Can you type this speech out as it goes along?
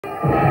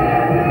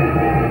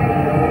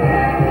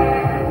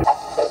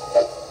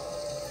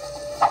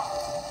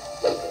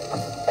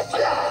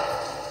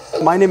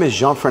My name is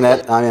Jean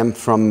Frenette. I am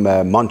from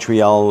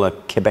Montreal,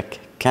 Quebec,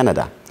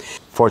 Canada.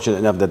 Fortunate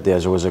enough that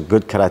there was a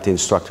good karate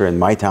instructor in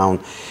my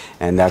town,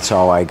 and that's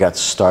how I got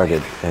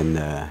started in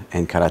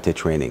karate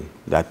training.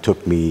 That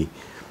took me,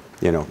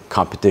 you know,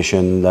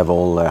 competition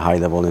level, high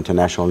level,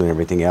 international, and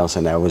everything else.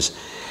 And I was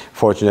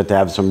fortunate to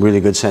have some really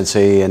good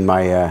sensei in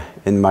my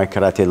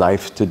karate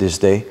life to this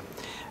day,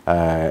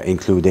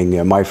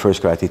 including my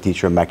first karate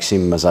teacher,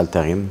 Maxime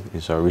Mazaltarim.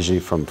 He's originally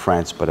from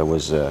France, but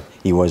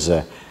he was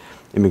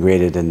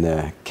immigrated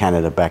in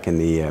Canada back in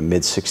the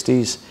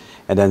mid-60s.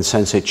 And then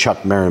Sensei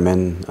Chuck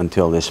Merriman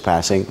until his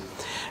passing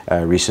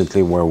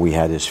recently, where we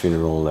had his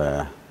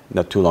funeral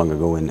not too long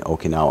ago in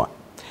Okinawa.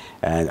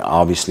 And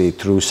obviously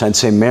through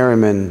Sensei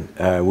Merriman,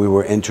 we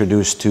were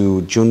introduced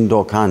to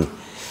Jundokan,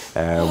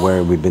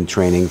 where we've been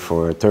training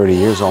for 30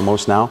 years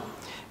almost now.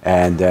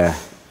 And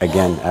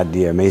again, had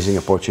the amazing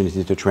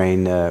opportunity to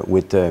train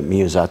with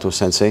Miyazato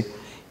Sensei,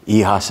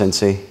 Iha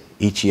Sensei,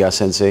 Ichiya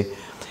Sensei,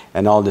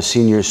 and all the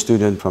senior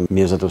students from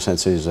Miyazato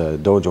Sensei's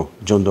dojo,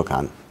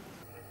 Jundokan.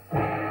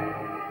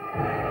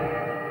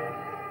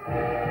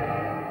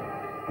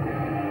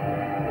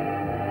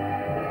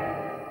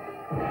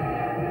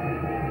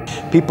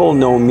 People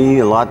know me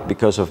a lot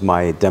because of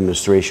my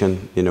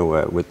demonstration, you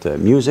know, with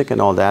music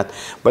and all that.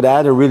 But I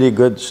had a really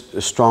good,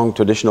 strong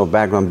traditional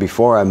background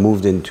before I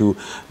moved into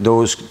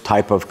those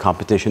type of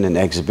competition and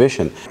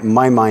exhibition.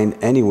 My mind,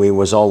 anyway,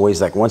 was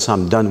always like, once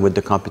I'm done with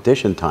the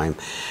competition time,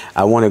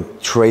 I want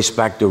to trace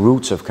back the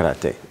roots of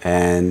karate.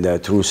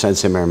 And through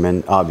Sensei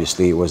Merriman,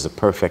 obviously, it was the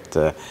perfect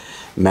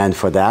man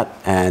for that.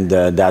 And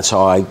that's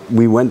how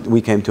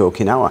we came to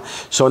Okinawa.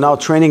 So now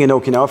training in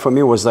Okinawa for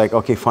me was like,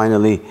 okay,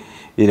 finally,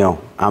 you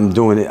know, I'm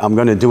doing it. I'm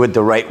going to do it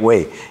the right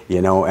way,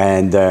 you know,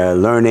 and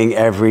learning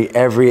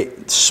every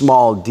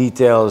small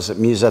details.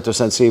 Miyazato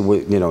Sensei,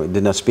 you know,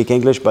 did not speak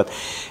English, but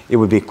it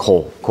would be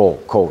ko,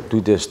 do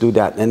this, do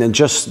that, and then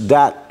just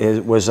that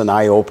was an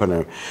eye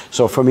opener.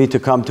 So for me to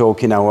come to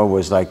Okinawa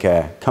was like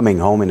coming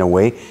home in a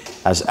way,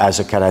 as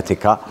a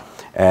karateka,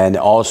 and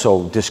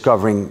also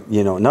discovering,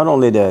 you know, not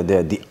only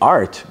the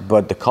art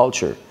but the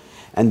culture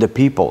and the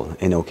people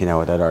in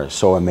Okinawa that are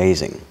so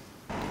amazing.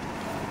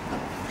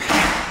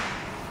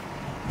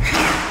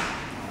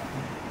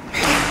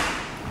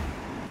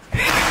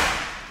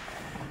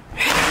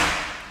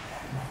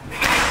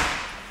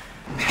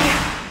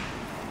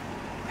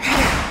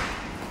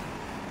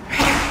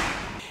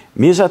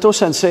 Miyazato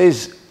Sensei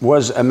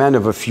was a man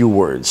of a few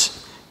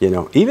words, you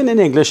know. Even in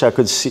English, I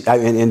could see,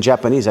 in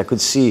Japanese, I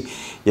could see,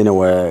 you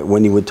know,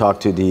 when he would talk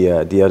to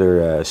the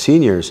other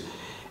seniors,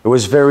 it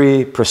was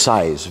very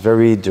precise,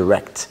 very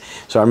direct.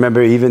 So I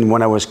remember even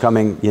when I was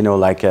coming, you know,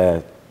 like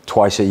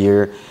twice a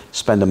year,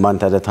 spend a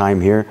month at a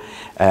time here,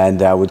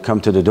 and I would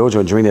come to the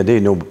dojo during the day,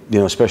 you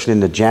know, especially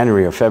in the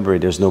January or February,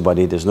 there's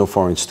no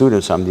foreign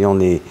students. I'm the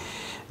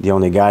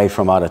only guy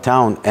from out of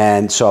town.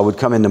 And so I would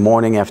come in the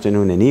morning,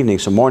 afternoon, and evening.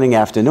 So morning,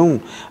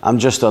 afternoon, I'm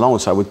just alone.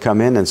 So I would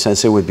come in and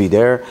Sensei would be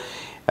there,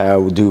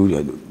 would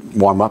do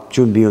warm up,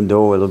 Junbi-undo,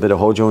 a little bit of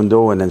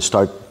Hojo-undo, and then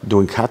start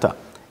doing kata.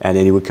 And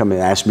then he would come and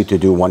ask me to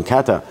do one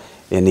kata.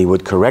 And he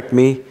would correct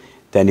me.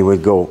 Then he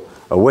would go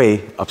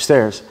away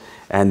upstairs.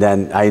 And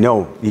then I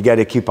know you got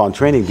to keep on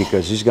training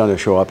because he's going to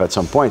show up at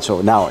some point.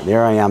 So now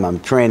there I am, I'm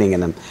training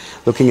and I'm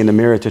looking in the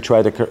mirror to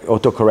try to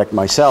auto-correct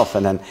myself.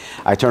 And then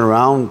I turn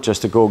around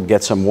just to go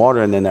get some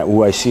water. And then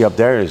who I see up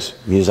there is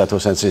Miyazato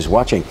Sensei is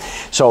watching.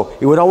 So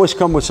he would always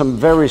come with some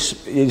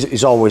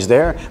he's always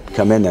there,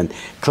 come in and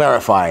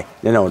clarify,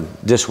 you know,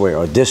 this way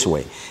or this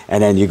way.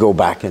 And then you go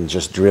back and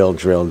just drill.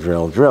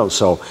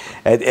 So,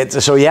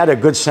 so he had a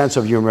good sense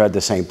of humor at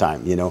the same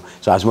time, you know.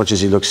 So as much as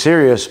he looked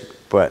serious,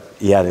 but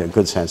he had a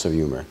good sense of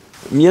humor.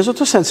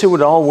 Miyazato Sensei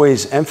would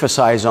always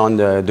emphasize on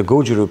the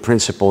Goju-ryu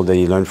principle that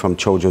he learned from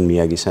Chojun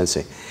Miyagi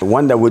Sensei. The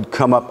one that would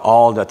come up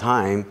all the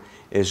time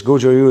is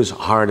Goju-ryu is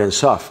hard and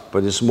soft,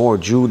 but it's more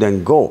Ju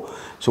than Go.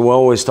 So we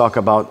always talk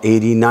about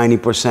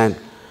 80–90%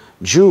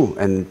 Ju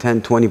and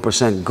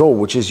 10–20% Go,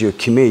 which is your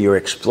kime, your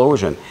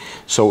explosion.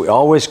 So we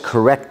always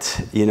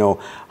correct, you know,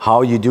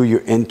 how you do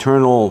your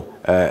internal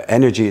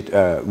energy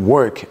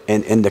work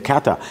in the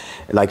kata.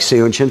 Like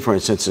Seiyunchin, for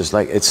instance, it's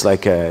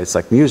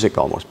like music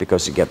almost,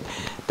 because you get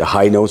the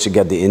high notes, you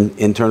get the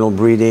internal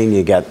breathing,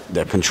 you get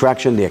the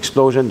contraction, the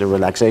explosion, the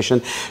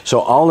relaxation. So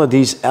all of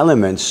these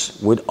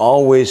elements would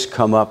always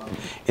come up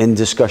in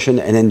discussion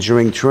and then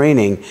during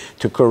training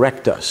to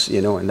correct us,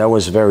 you know, and that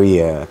was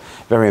very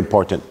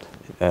important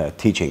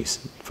teachings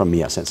from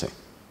Miya Sensei.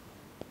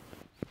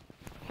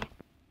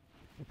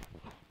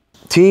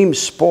 Team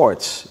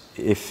sports,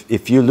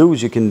 if you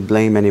lose, you can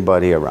blame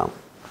anybody around.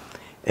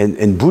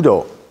 In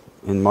Budo,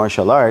 in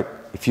martial art,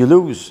 if you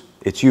lose,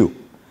 it's you.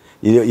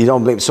 You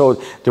don't blame. So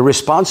the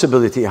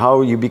responsibility,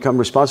 how you become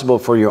responsible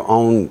for your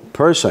own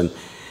person,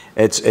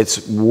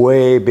 it's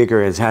way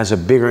bigger. It has a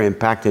bigger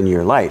impact in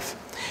your life.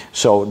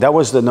 So that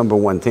was the number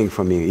one thing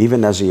for me,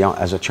 even as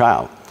a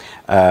child.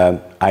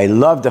 I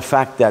love the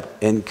fact that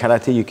in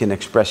karate you can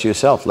express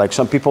yourself. Like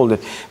some people, that,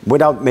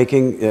 without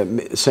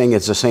saying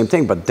it's the same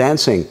thing, but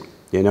dancing,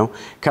 you know.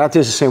 Karate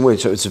is the same way,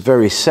 so it's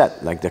very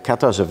set, like the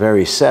katas are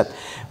very set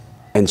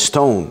in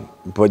stone,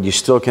 but you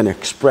still can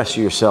express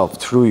yourself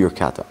through your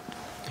kata.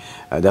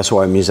 That's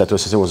why Misato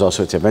Sensei was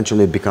also, it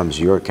eventually becomes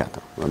your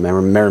kata.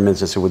 Remember, Merriman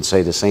Sensei would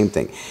say the same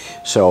thing.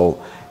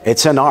 So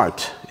it's an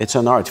art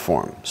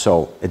form,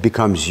 so it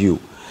becomes you.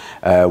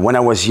 When I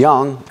was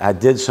young, I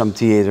did some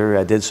theater,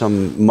 I did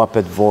some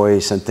Muppet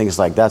voice and things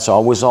like that, so I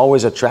was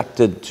always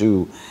attracted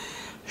to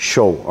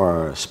show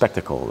or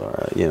spectacle,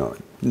 or, you know,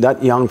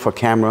 not young for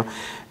camera.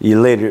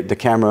 Later, the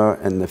camera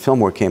and the film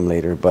work came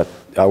later, but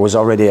I was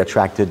already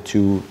attracted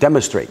to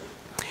demonstrate.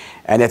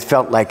 And it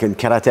felt like in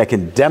karate I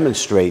can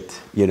demonstrate,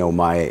 you know,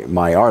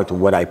 my art,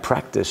 what I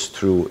practice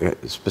through,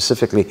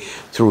 specifically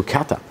through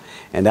kata.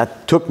 And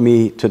that took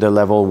me to the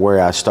level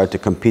where I started to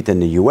compete in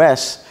the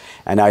US,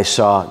 and I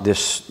saw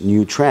this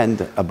new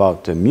trend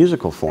about the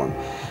musical form.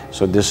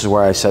 So this is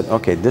where I said,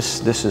 okay,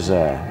 this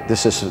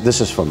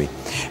is for me,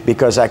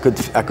 because I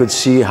could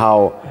see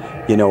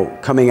how, you know,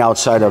 coming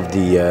outside of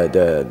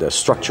the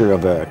structure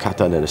of a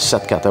kata, the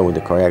set kata with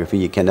the choreography,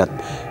 you cannot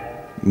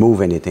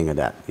move anything of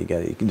that.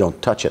 You don't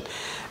touch it.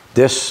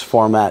 This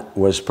format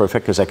was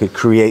perfect because I could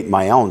create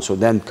my own. So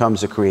then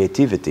comes the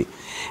creativity.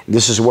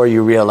 This is where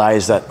you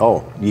realize that,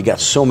 oh, you got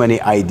so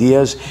many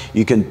ideas,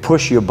 you can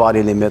push your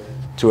body limit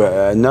to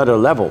another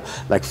level,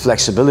 like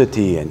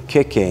flexibility and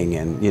kicking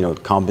and, you know,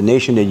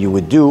 combination that you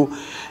would do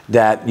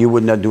that you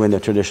would not do in the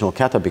traditional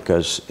kata,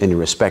 because in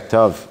respect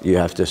of, you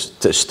have to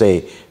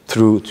stay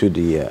true to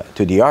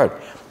the art.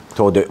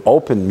 So the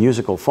open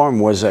musical form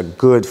was a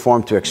good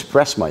form to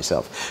express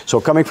myself.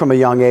 So coming from a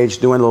young age,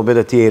 doing a little bit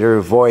of theater,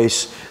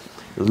 voice,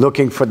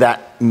 looking for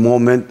that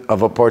moment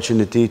of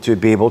opportunity to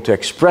be able to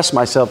express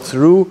myself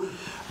through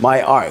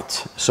my art.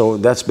 So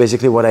that's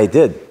basically what I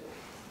did.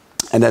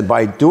 And then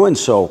by doing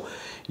so,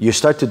 you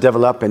start to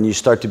develop and you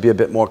start to be a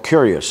bit more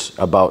curious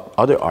about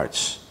other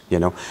arts, you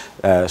know.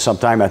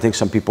 Sometimes I think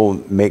some people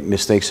make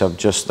mistakes of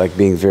just like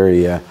being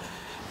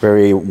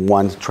very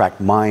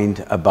one-track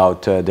mind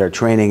about their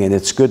training, and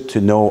it's good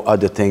to know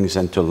other things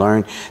and to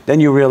learn. Then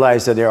you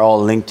realize that they're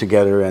all linked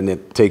together and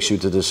it takes you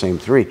to the same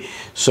three.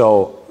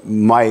 So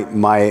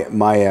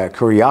my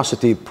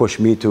curiosity pushed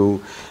me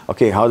to,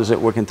 okay, how does it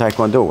work in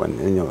Taekwondo? And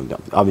you know,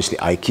 obviously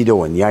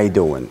Aikido and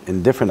Iaido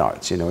and different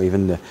arts, you know,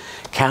 even the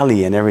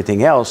Kali and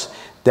everything else,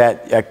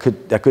 that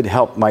could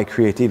help my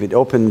creativity.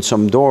 Open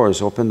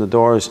the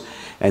doors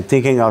and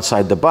thinking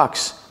outside the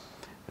box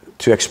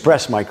to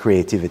express my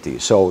creativity.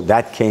 So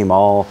that came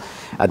all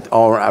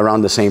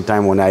around the same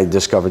time when I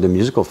discovered the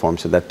musical form.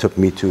 So that took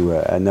me to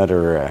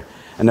another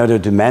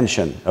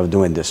dimension of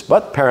doing this.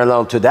 But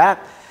parallel to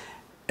that,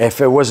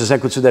 if it was a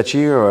Senkutsu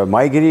Dachi or a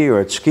Maigiri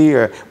or a Tsuki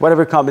or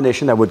whatever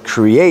combination I would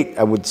create,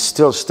 I would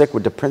still stick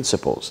with the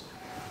principles.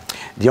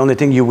 The only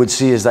thing you would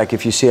see is like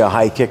if you see a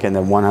high kick and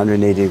a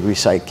 180-degree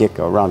side kick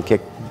or round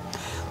kick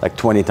like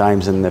 20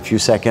 times in a few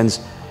seconds,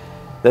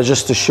 that's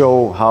just to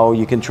show how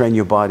you can train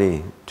your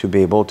body to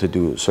be able to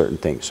do certain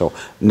things. So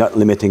not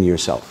limiting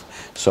yourself.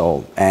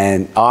 So,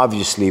 and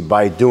obviously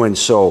by doing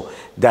so,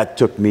 that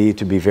took me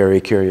to be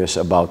very curious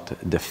about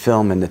the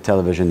film and the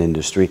television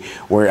industry,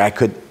 where I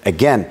could,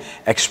 again,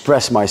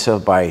 express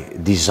myself by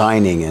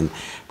designing and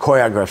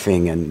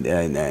choreographing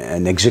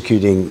and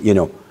executing, you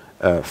know,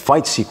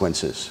 fight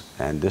sequences.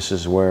 And this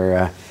is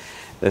where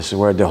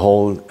the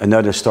whole,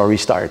 another story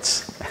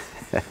starts.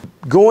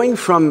 Going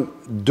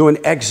from doing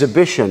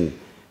exhibition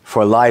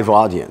for a live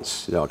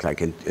audience, you know,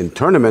 like in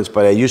tournaments,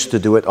 but I used to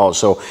do it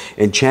also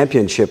in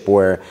championship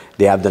where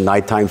they have the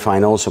nighttime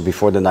final. So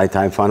before the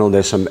nighttime final,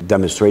 there's some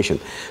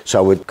demonstration. So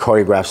I would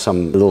choreograph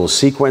some little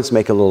sequence,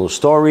 make a little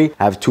story,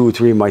 have 2 or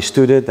 3 of my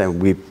students,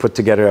 and we put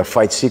together a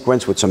fight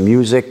sequence with some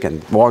music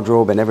and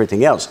wardrobe and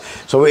everything else.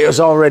 So it was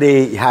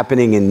already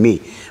happening in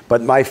me.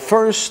 But my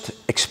first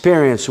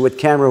experience with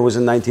camera was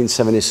in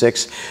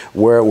 1976,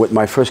 where with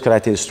my first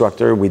karate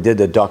instructor, we did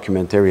a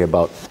documentary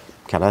about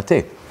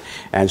karate.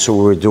 And so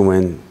we were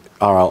doing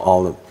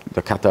all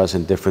the katas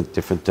and different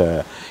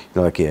you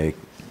know, like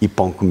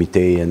ippon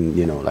kumite and,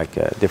 you know, like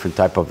a different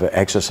type of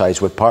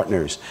exercise with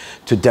partners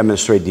to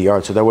demonstrate the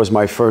art. So that was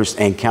my first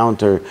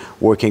encounter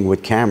working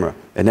with camera.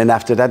 And then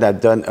after that,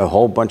 I've done a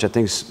whole bunch of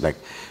things like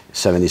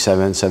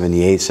 77,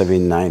 78,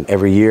 79.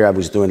 Every year I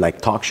was doing like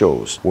talk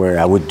shows where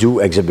I would do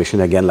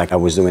exhibition again like I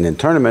was doing in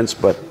tournaments,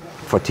 but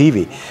for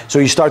TV. So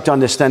you start to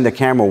understand the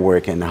camera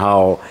work and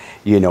how,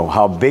 you know,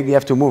 how big you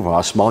have to move, or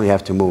how small you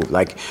have to move.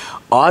 Like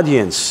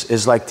audience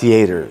is like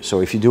theater.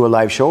 So if you do a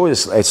live show,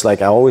 it's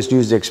like I always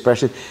use the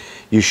expression,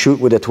 you shoot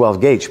with a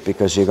 12 gauge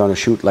because you're going to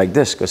shoot like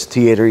this, because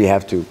theater you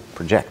have to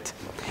project.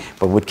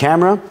 But with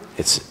camera,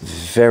 it's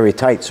very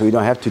tight, so you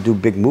don't have to do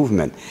big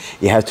movement.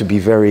 You have to be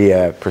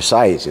very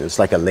precise. You know, it's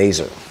like a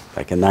laser,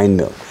 like a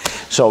 9mm.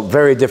 So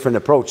very different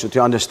approach. So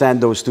to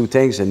understand those two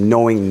things and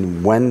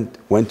knowing when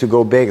to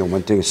go big and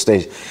when to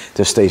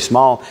stay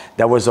small,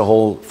 that was the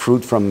whole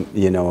fruit from,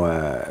 you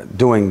know,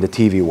 doing the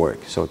TV work.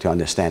 So to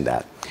understand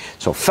that.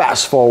 So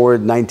fast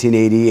forward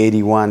 1980,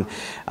 81,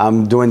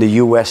 I'm doing the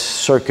US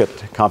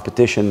circuit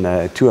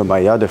competition. 2 of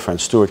my other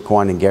friends, Stuart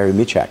Kwan and Gary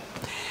Michak.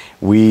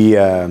 We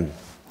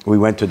we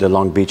went to the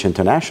Long Beach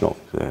International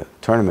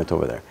tournament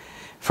over there.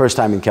 First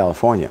time in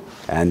California.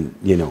 And,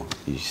 you know,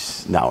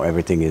 now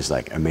everything is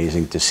like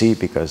amazing to see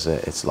because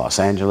it's Los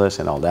Angeles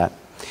and all that.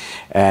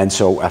 And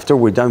so after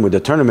we're done with the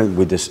tournament,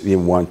 we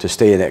want to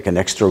stay like an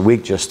extra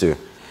week just to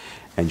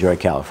enjoy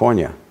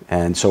California.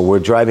 And so we're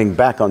driving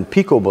back on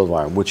Pico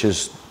Boulevard, which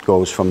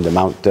goes from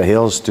the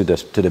hills to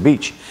the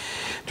beach.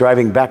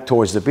 Driving back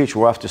towards the beach,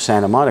 we're off to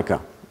Santa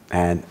Monica.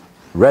 And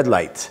red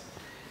light.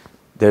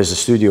 There's the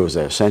studios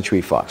there,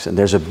 Century Fox. And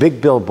there's a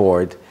big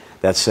billboard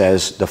that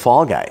says The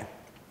Fall Guy.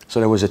 So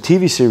there was a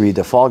TV series,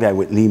 The Fall Guy,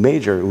 with Lee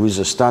Major, who's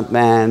a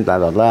stuntman, blah,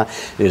 blah, blah.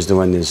 He was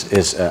doing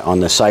on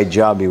the side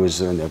job, he was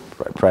doing the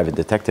private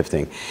detective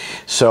thing.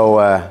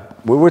 So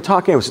we were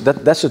talking,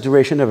 that's the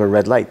duration of a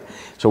red light.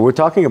 So we're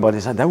talking about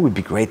this, that would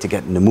be great to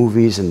get in the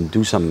movies and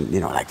do some, you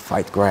know, like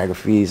fight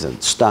choreographies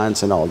and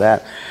stunts and all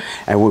that.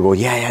 And we go,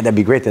 yeah, that'd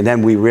be great. And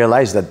then we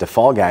realized that The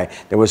Fall Guy,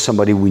 there was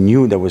somebody we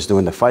knew that was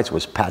doing the fights,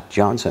 was Pat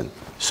Johnson.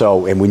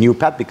 So, and we knew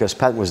Pat because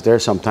Pat was there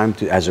sometime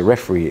as a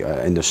referee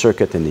in the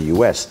circuit in the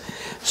US.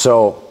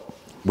 So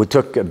we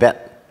took a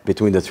bet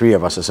between the three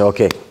of us and said,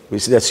 okay,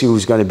 let's see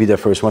who's going to be the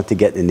first one to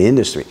get in the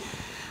industry.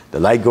 The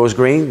light goes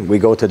green, we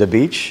go to the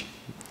beach,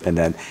 and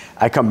then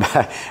I come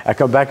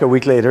back a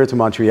week later to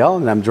Montreal,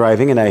 and I'm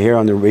driving, and I hear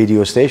on the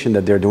radio station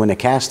that they're doing a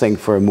casting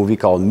for a movie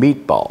called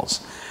Meatballs.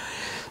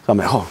 So I'm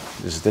like, oh,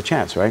 this is the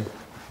chance, right?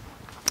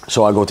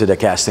 So I go to the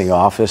casting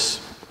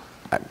office,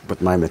 I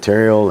put my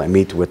material, I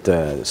meet with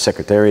the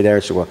secretary there,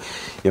 so, well,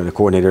 you know, the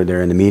coordinator,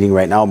 they're in the meeting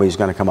right now, but he's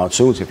going to come out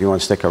soon, so if you want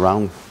to stick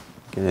around, you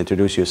can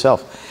introduce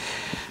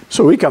yourself.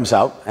 So he comes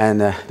out, and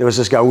there was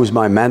this guy who's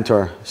my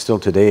mentor still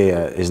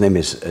today. His name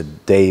is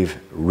Dave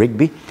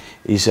Rigby.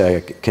 He's a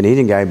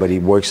Canadian guy, but he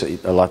works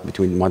a lot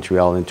between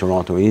Montreal and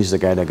Toronto. He's the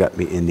guy that got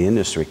me in the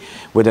industry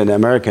with an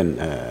American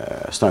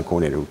stunt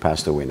coordinator who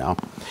passed away now.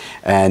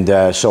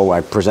 And so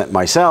I present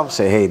myself,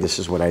 say, hey, this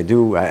is what I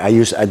do.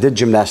 I did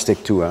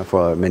gymnastics too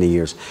for many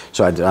years.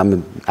 So I'm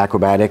an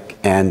acrobatic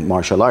and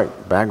martial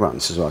art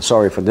background. So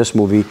sorry for this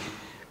movie.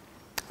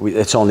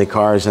 It's only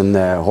cars and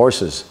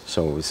horses.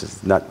 So this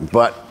is not,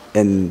 but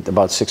in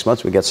about 6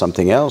 months we get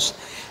something else.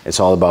 It's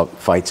all about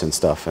fights and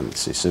stuff, and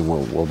he said,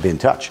 we'll be in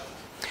touch.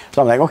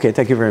 So I'm like, okay,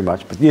 thank you very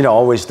much. But, you know,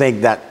 always think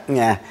that,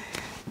 yeah,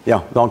 you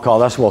know, don't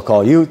call us, we'll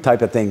call you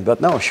type of thing.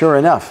 But no, sure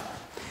enough,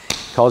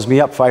 calls me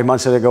up 5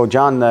 months ago,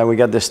 John, we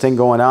got this thing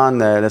going on,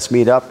 let's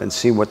meet up and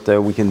see what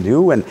we can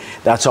do. And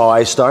that's how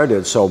I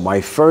started. So my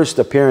first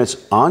appearance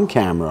on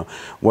camera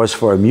was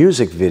for a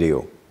music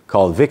video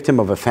called Victim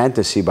of a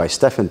Fantasy by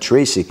Stephen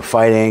Tracy.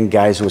 Fighting,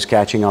 guys who was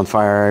catching on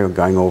fire,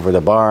 going over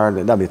the bar,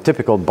 that'd be a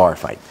typical bar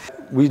fight.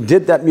 We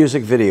did that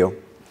music video,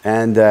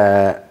 and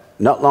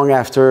not long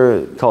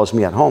after, he calls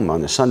me at home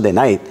on a Sunday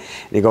night,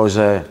 and he goes,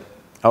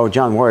 oh,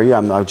 John, where are you?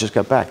 I just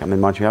got back. I'm in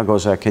Montreal. He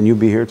goes, can you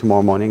be here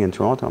tomorrow morning in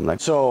Toronto? I'm like,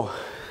 so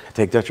I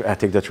take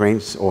the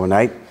trains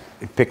overnight.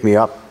 He picked me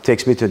up,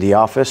 takes me to the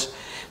office.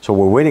 So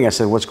we're waiting. I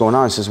said, what's going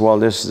on? He says, well,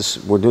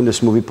 we're doing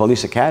this movie,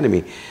 Police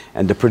Academy,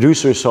 and the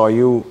producer saw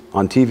you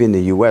on TV in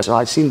the US. Oh,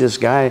 I've seen this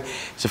guy.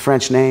 It's a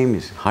French name.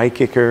 He's a high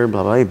kicker,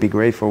 blah, blah, blah. He'd be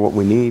great for what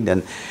we need.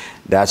 And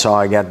that's how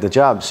I got the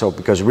job. So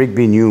because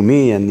Rigby knew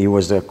me and he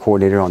was the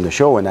coordinator on the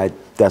show, and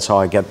that's how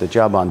I got the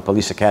job on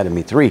Police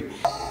Academy 3.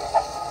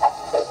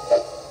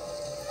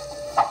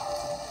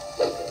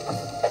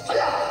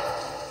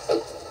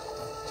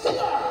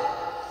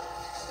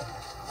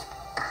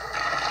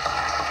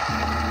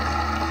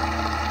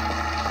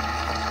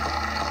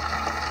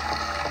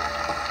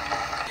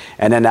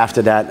 And then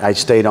after that, I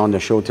stayed on the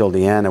show till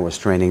the end. I was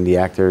training the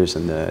actors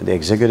and the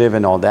executive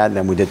and all that. And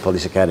then we did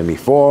Police Academy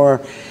 4.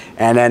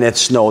 And then it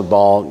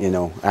snowballed, you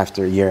know,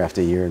 after year,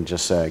 and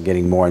just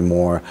getting more and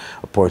more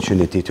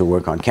opportunity to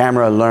work on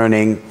camera,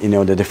 learning, you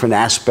know, the different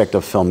aspect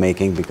of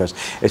filmmaking, because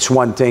it's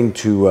one thing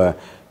to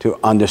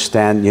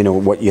understand, you know,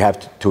 what you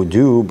have to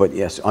do, but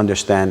yes,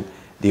 understand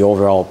the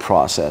overall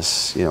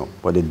process, you know,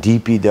 what a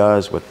DP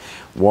does, what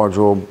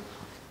wardrobe,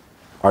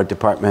 art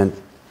department,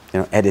 you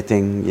know,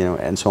 editing, you know,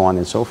 and so on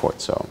and so forth.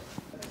 So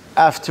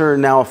after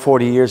now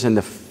 40 years in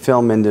the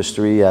film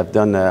industry, I've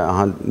done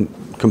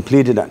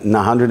completed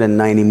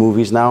 190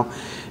 movies now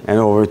and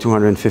over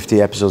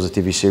 250 episodes of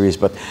TV series.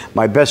 But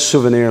my best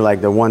souvenir,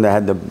 like the one that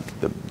had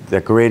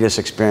the greatest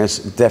experience,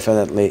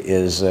 definitely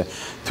is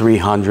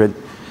 300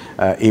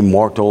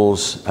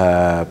 Immortals,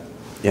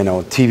 you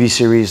know, TV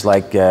series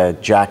like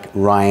Jack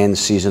Ryan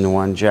Season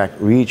 1, Jack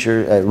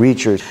Reacher,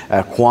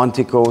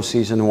 Quantico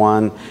Season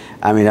 1.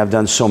 I mean, I've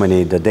done so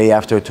many. The Day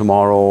After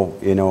Tomorrow,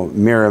 you know,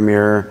 Mirror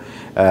Mirror,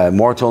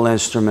 Mortal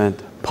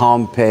Instrument,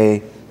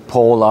 Pompeii,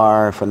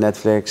 Polar for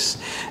Netflix.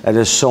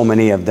 There's so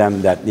many of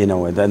them that, you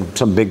know, then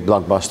some big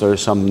blockbusters,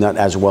 some not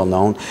as well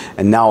known.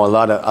 And now a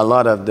lot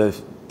of the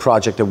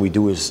project that we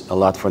do is a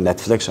lot for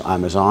Netflix or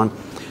Amazon.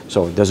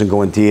 So it doesn't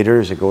go in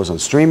theaters, it goes on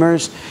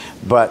streamers,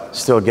 but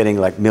still getting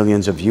like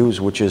millions of views,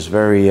 which is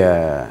very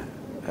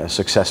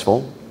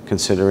successful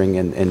considering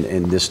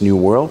in this new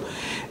world.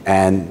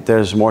 And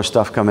there's more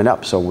stuff coming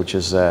up, so which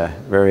is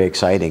very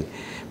exciting.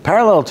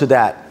 Parallel to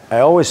that, I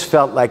always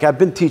felt like I've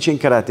been teaching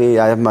karate.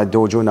 I have my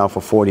dojo now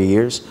for 40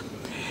 years.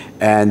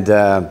 And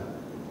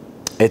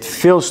it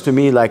feels to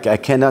me like I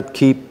cannot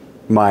keep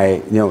my,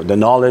 the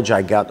knowledge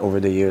I got over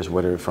the years,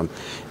 whether from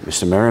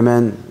Mr.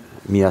 Merriman,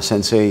 Miya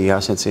Sensei,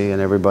 Iha Sensei, and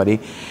everybody.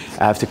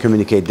 I have to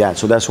communicate that.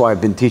 So that's why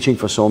I've been teaching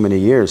for so many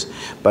years.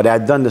 But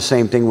I've done the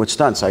same thing with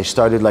stunts. I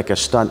started like a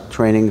stunt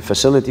training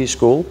facility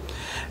school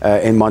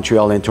in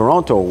Montreal and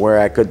Toronto,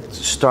 where I could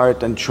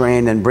start and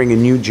train and bring a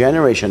new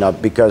generation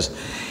up, because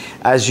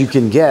as you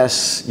can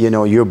guess,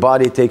 your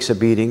body takes a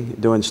beating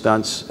doing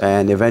stunts,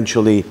 and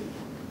eventually,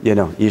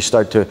 you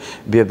start to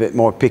be a bit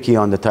more picky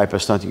on the type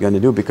of stunt you're going to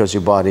do, because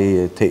your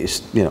body,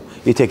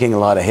 you're taking a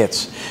lot of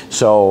hits.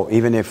 So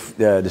even if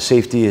the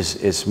safety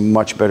is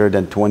much better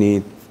than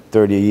 20,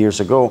 30 years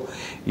ago,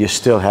 you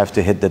still have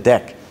to hit the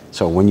deck.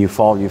 So when you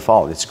fall, you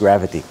fall. It's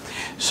gravity.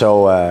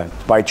 So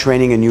by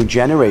training a new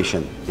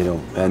generation,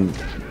 and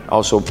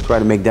also try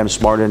to make them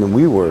smarter than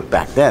we were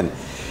back then,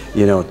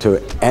 to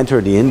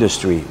enter the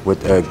industry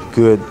with a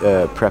good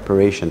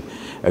preparation,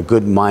 a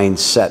good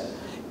mindset,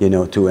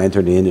 to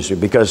enter the industry,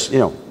 because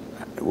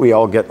we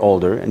all get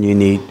older, and you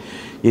need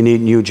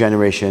new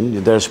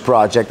generation. There's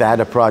project. I had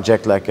a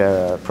project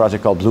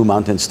called Blue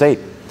Mountain State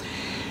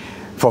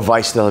for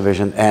Vice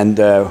Television, and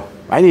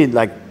I need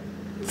like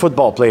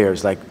football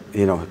players, like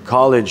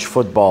college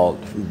football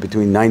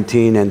between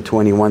 19 and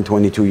 21,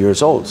 22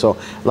 years old. So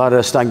a lot of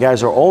the stunt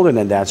guys are older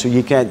than that. So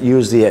you can't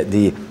use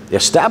the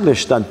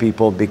established stunt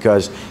people,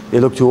 because they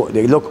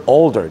look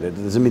older. That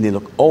doesn't mean they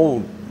look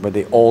old, but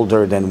they're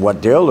older than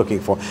what they're looking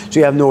for. So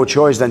you have no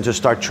choice than to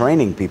start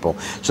training people.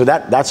 So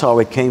that's how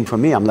it came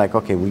from me. I'm like,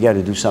 okay, we got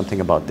to do something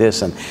about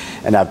this. And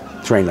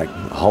I've trained like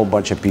a whole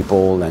bunch of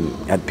people, and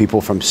had people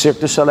from Cirque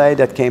du Soleil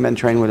that came and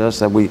trained with us,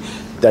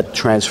 that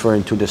transfer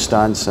into the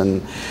stunts.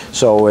 And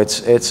so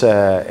it's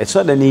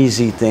not an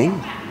easy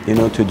thing,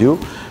 to do.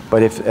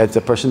 But if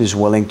the person is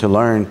willing to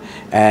learn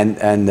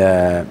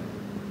and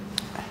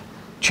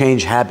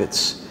change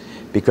habits,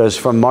 because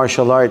from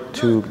martial art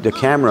to the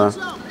camera,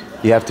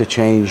 you have to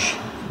change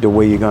the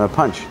way you're going to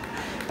punch.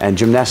 And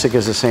gymnastic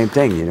is the same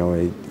thing.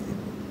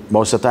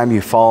 Most of the time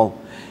you fall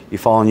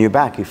on your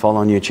back, you fall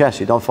on your chest,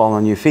 you don't fall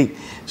on your feet.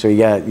 So you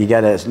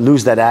got to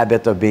lose that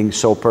habit of being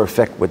so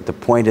perfect with the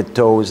pointed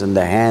toes and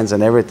the hands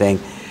and everything,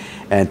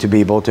 and to be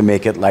able to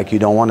make it like you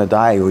don't want to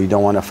die or you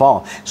don't want to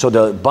fall. So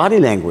the body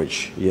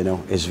language,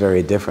 is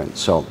very different.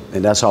 So,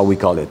 and that's how we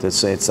call it.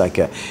 It's like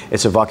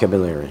it's a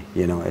vocabulary.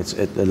 It's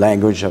the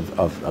language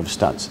of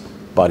stunts,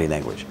 body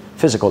language,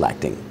 physical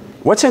acting.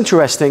 What's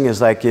interesting is,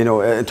 like,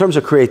 in terms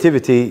of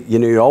creativity,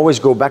 you always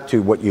go back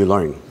to what you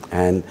learn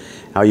and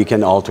how you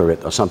can alter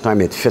it, or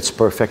sometimes it fits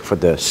perfect for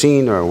the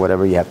scene or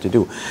whatever you have to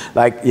do.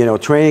 Like,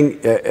 training,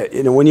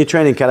 when you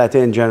train in karate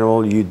in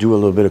general, you do a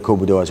little bit of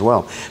kobudo as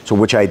well. So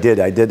which I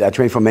did. I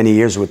trained for many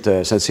years with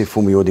Sensei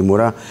Fumio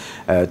Demura,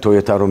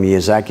 Toyotaro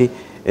Miyazaki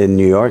in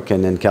New York,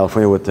 and in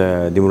California with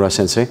Demura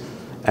Sensei.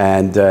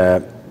 And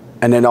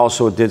then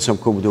also did some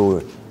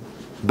kobudo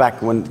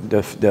back when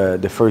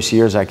the first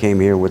years I came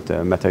here with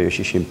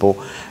Matayoshi Shimpo,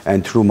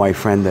 and through my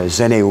friend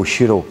Zene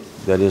Oshiro,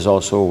 that is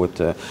also with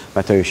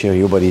Matayoshi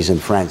Ryu, but he's in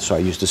France, so I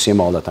used to see him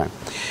all the time.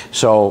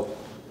 So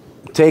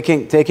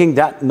taking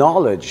that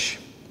knowledge,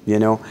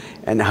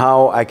 and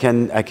how I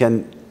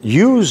can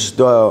use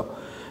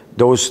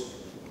those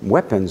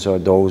weapons or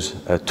those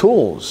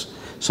tools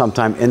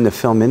sometime in the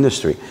film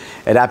industry.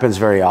 It happens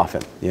very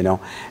often,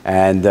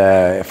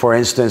 And for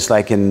instance,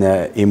 like in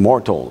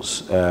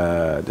Immortals,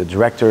 the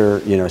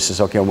director,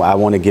 says, okay, well, I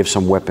want to give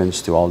some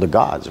weapons to all the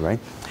gods, right?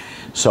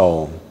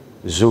 So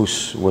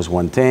Zeus was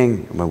one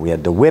thing. When we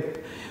had the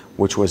whip,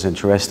 which was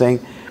interesting.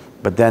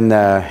 But then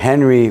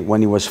Henry,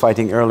 when he was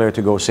fighting earlier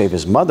to go save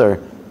his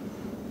mother,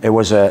 it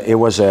was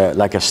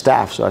like a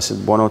staff. So I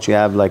said, why don't you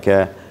have like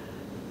a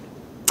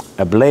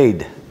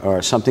blade, or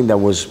something that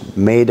was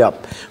made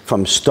up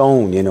from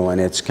stone,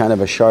 and it's kind of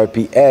a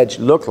Sharpie edge,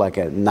 look like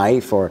a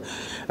knife or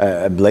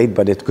a blade,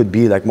 but it could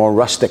be like more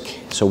rustic.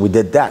 So we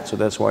did that. So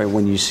that's why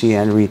when you see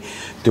Henry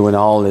doing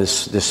all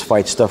this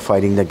fight stuff,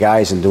 fighting the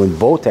guys and doing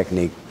bow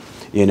technique,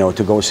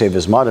 to go save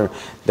his mother,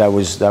 that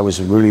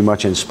was really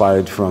much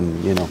inspired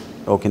from,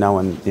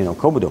 Okinawan,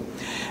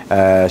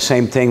 kobudo.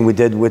 Same thing we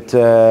did with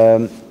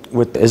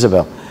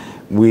Isabel.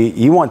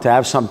 You want to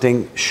have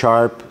something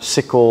sharp,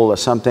 sickle or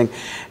something,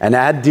 and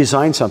I had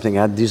designed something.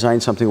 I had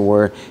designed something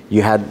where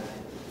you had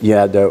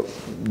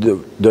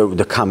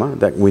the kama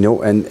that we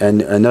know, and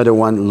another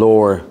one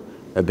lower,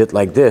 a bit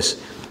like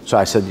this. So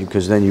I said,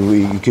 because then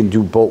you can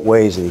do both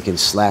ways, and you can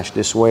slash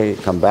this way,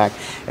 come back,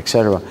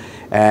 etc.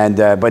 And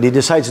but he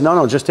decides,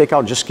 no, just take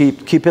out, just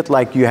keep it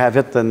like you have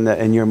it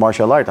in your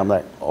martial art. I'm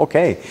like,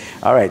 okay,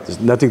 all right. There's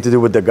nothing to do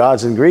with the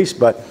gods in Greece,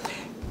 but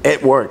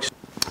it works.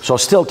 So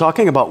still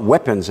talking about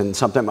weapons, and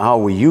sometimes how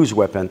we use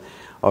weapon,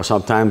 or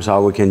sometimes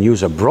how we can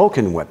use a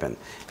broken weapon.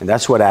 And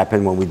that's what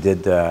happened when we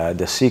did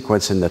the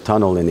sequence in the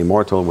tunnel in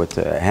Immortal with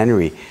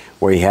Henry,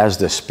 where he has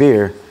the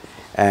spear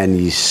and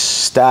he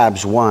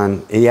stabs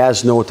one. He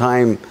has no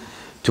time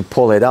to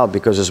pull it out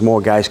because as more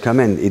guys come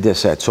in, he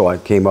just said, so I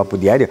came up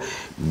with the idea,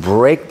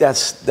 break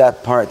that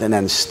part and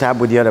then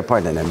stab with the other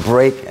part and then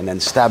break and then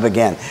stab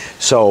again.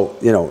 So,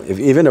 you know, if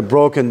even a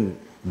broken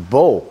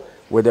bow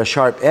with a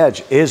sharp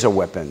edge is a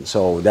weapon.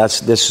 So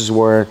this is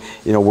where,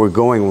 you know, we're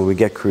going when we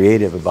get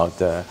creative about,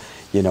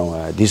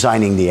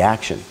 designing the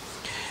action.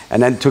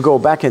 And then to go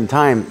back in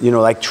time, you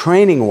know, like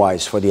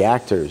training-wise for the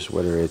actors,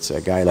 whether it's a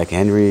guy like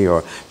Henry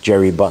or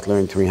Jerry Butler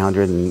in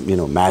 300 and, you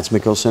know, Mads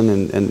Mikkelsen,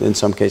 and in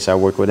some case I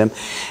work with him.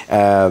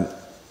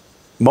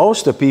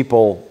 Most of the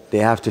people, they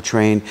have to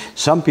train.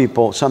 Some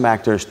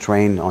actors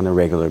train on a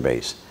regular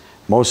basis.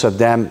 Most of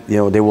them, you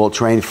know, they will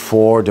train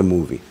for the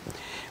movie.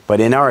 But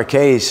in our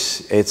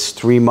case, it's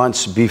 3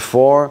 months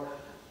before,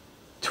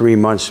 3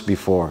 months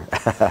before.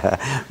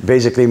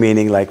 Basically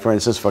meaning, like for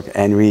instance, for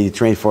Henry, he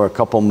trained for a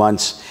couple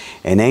months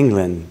in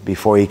England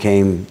before he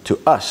came to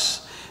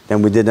us.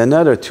 Then we did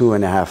another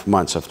 2.5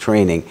 months of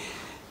training,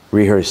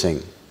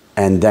 rehearsing,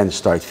 and then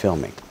start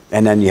filming.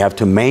 And then you have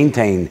to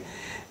maintain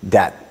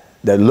the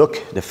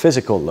look, the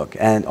physical look,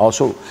 and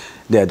also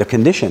the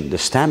condition, the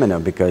stamina,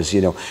 because,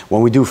 you know,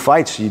 when we do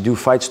fights, you do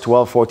fights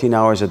 12, 14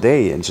 hours a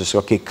day, and just,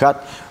 okay,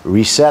 cut,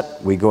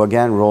 reset, we go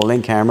again,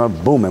 rolling camera,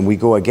 boom, and we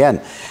go again.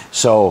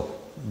 So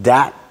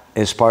that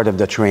is part of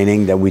the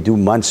training that we do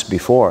months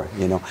before,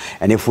 you know.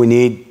 And if we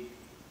need,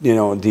 you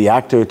know, the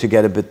actor to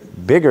get a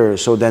bit bigger,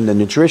 so then the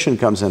nutrition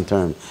comes in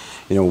turn.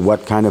 You know,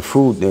 what kind of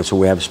food, so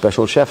we have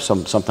special chefs,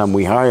 sometimes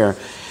we hire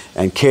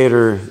and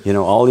cater, you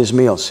know, all these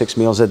meals, 6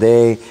 meals a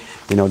day.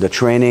 You know, the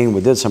training, we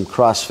did some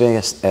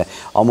CrossFit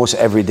almost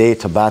every day,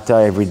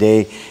 Tabata every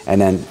day, and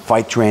then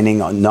fight training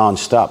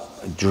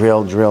non-stop,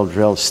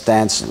 drill,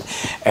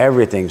 stance,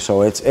 everything.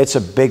 So it's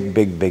a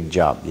big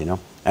job, you know.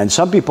 And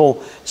some people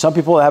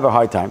have a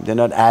hard time. They're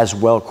not as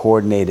well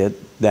coordinated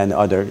than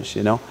others,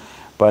 you know.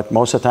 But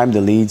most of the time,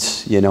 the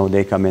leads, you know,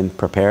 they come in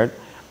prepared,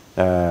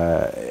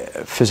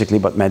 physically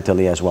but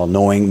mentally as well,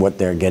 knowing what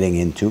they're getting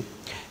into.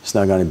 It's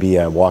not going to be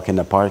a walk in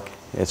the park.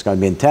 It's going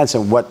to be intense.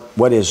 And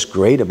what is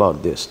great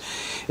about this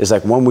is,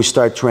 like, when we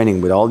start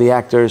training with all the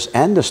actors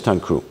and the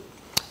stunt crew,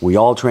 we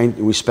all train,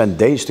 we spend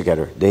days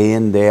together, day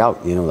in, day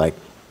out, you know, like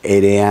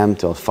 8 a.m.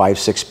 till 5,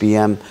 6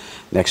 p.m.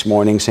 Next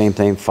morning, same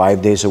thing,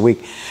 5 days a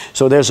week.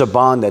 So there's a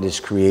bond that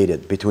is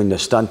created between the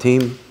stunt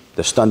team,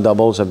 the stunt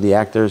doubles of the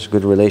actors,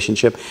 good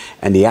relationship,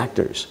 and the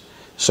actors.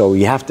 So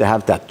you have to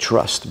have that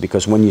trust,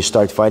 because when you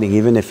start fighting,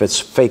 even if it's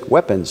fake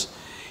weapons,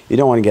 you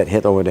don't want to get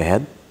hit over the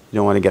head. You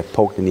don't want to get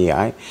poked in the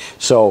eye.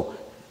 So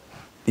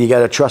you got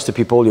to trust the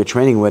people you're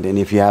training with, and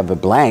if you have a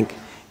blank,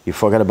 you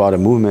forget about a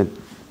movement,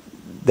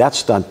 that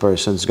stunt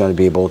person is going to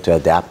be able to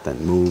adapt and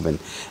move and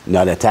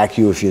not attack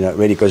you if you're not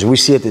ready, because we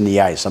see it in the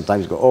eyes.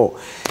 Sometimes you go, oh,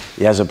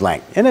 he has a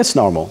blank. And it's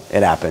normal.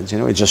 It happens. You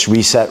know, it just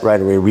reset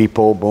right away,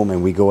 repo, boom,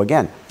 and we go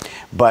again.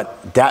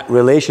 But that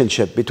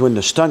relationship between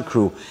the stunt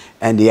crew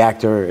and the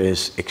actor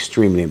is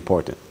extremely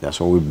important. That's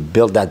why we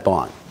build that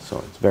bond. So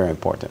it's very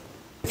important.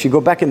 If you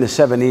go back in the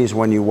 70s,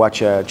 when you watch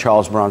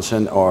Charles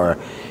Bronson or,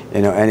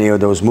 you know, any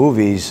of those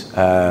movies,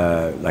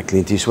 like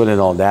Clint Eastwood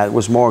and all that, it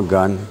was more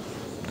gun.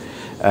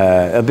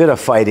 A bit of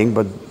fighting,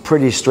 but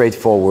pretty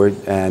straightforward,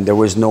 and there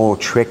was no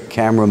trick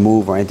camera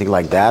move or anything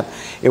like that.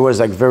 It was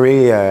like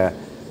very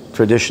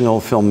traditional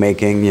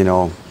filmmaking, you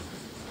know,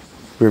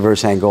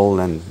 reverse angle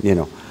and, you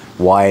know,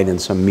 wide and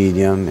some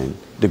medium, and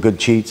the good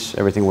cheats,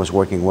 everything was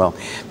working well.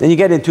 Then you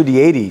get into the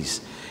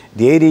 80s.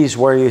 The 80s,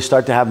 where you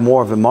start to have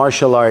more of a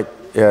martial art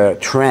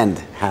trend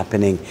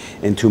happening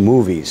into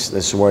movies.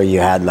 This is where you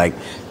had, like,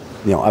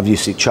 you know,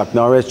 obviously Chuck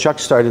Norris. Chuck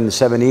started in the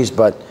 70s,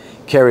 but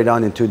carried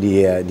on into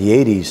the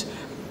 80s.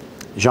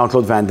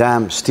 Jean-Claude Van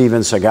Damme,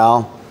 Steven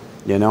Seagal,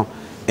 you know,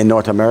 in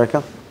North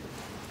America.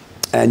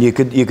 And you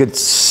could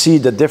see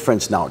the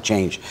difference now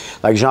change.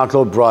 Like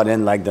Jean-Claude brought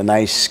in, like, the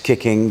nice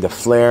kicking, the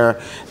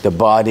flair, the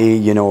body,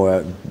 you know,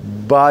 a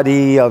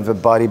body of a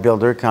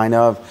bodybuilder kind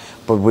of,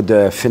 but with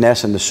the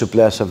finesse and the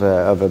souplesse of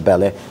a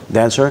ballet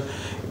dancer,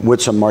 with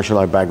some martial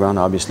art background,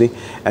 obviously.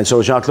 And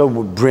so Jean-Claude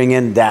would bring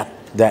in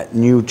that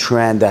new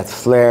trend, that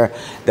flair,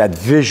 that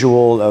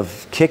visual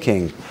of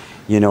kicking,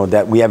 you know,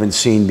 that we haven't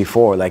seen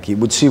before. Like you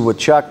would see with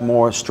Chuck,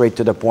 more straight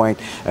to the point,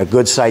 a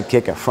good side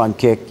kick, a front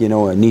kick, you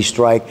know, a knee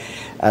strike,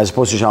 as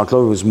opposed to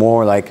Jean-Claude, it was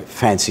more like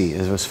fancy.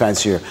 It was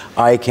fancier,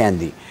 eye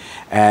candy.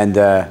 And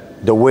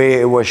the way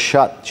it was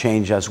shot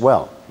changed as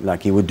well.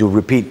 Like he would do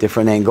repeat,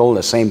 different angle,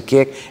 the same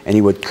kick, and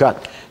he would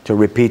cut to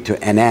repeat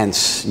to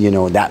enhance, you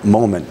know, that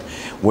moment,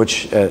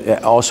 which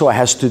also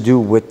has to do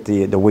with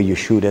the way you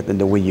shoot it and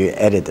the way you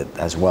edit it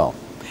as well.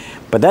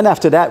 But then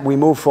after that, we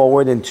move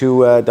forward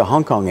into the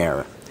Hong Kong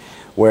era,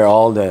 where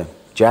all the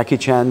Jackie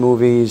Chan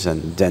movies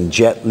and then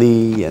Jet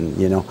Li and,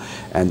 you know,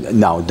 and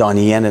now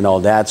Donnie Yen and all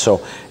that.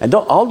 So, and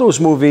all those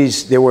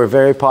movies, they were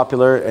very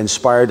popular,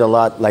 inspired a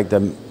lot, like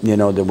the, you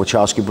know, the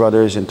Wachowski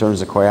brothers in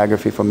terms of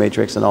choreography from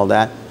Matrix and all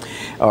that,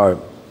 or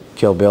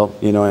Kill Bill,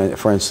 you know,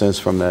 for instance,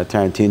 from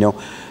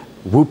Tarantino.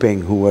 Wu Ping,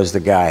 who was the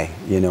guy,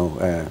 you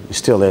know,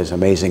 still is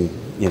amazing,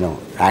 you know,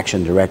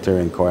 action director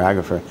and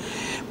choreographer.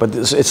 but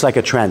it's like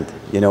a trend.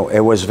 You know, it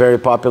was very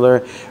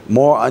popular,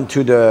 more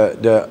onto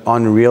the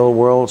unreal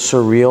world,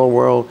 surreal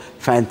world,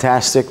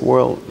 fantastic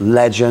world,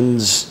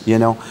 legends, you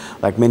know,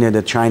 like many of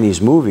the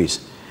Chinese movies.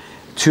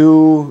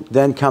 To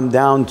then come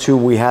down to,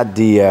 we had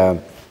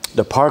the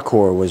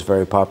parkour was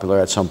very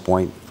popular at some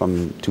point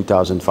from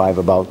 2005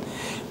 about,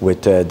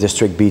 with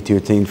District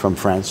B13 from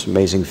France,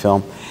 amazing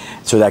film.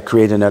 So that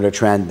created another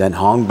trend. Then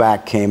Hong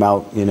Bak came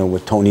out, you know,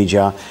 with Tony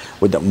Jaa,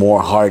 with the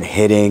more hard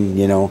hitting,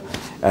 you know.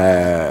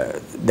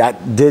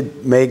 That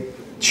did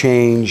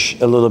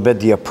change a little bit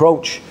the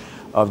approach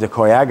of the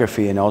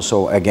choreography, and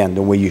also, again,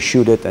 the way you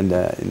shoot it, and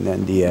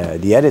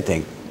the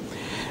editing.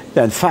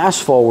 Then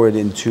fast forward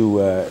into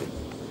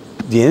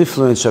the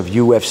influence of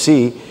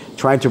UFC,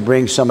 trying to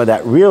bring some of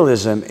that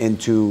realism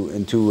into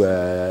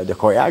the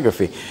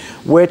choreography,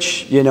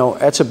 which, you know,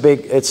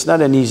 it's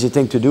not an easy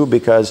thing to do,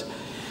 because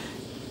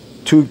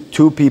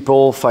two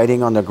people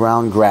fighting on the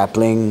ground,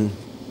 grappling,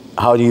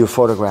 how do you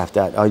photograph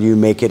that? How do you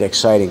make it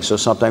exciting? So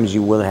sometimes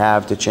you will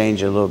have to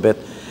change a little bit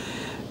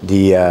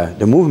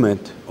the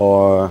movement,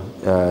 or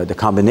the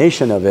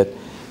combination of it.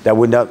 That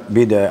would not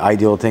be the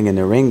ideal thing in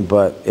the ring,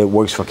 but it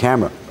works for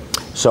camera.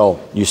 So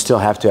you still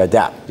have to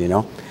adapt, you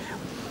know.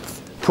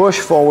 Push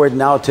forward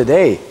now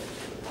today,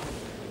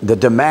 the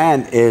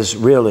demand is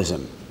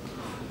realism.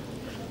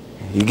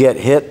 You get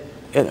hit,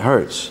 it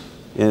hurts.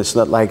 And it's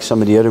not like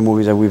some of the other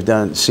movies that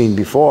we've seen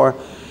before.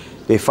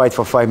 They fight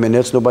for 5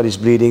 minutes, nobody's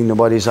bleeding,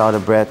 nobody's out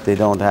of breath, they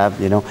don't have,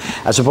 you know.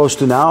 As opposed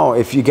to now,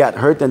 if you get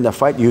hurt in the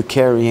fight, you're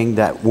carrying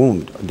that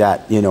wound,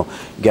 that, you know,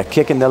 you get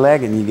kicked in the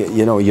leg and you get,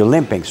 you know, you're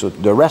limping. So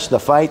the rest of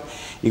the fight,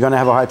 you're gonna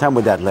have a hard time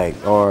with that leg.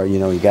 Or, you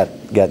know, you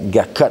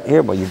get cut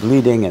here, but you're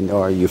bleeding, and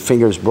or your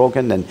finger's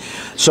broken. And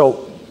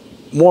so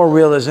more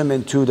realism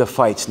into the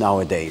fights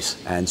nowadays.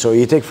 And so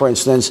you take, for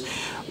instance,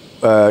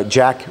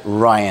 Jack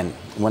Ryan.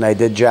 When I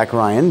did Jack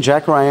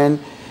Ryan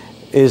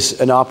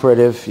is an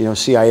operative, you know,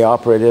 CIA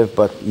operative,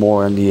 but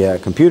more on the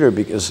computer,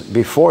 because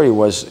before he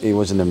was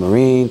in the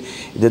Marine,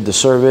 he did the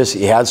service,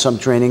 he had some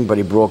training, but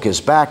he broke his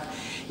back,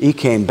 he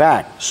came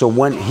back. So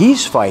when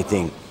he's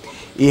fighting,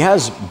 he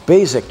has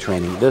basic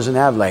training, doesn't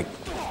have like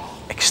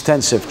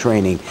extensive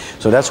training.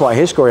 So that's why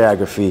his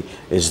choreography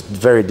is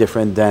very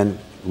different than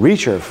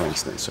Reacher, for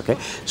instance, okay?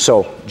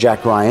 So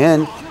Jack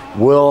Ryan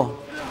will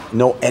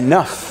know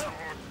enough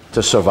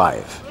to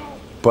survive,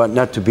 but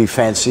not to be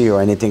fancy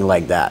or anything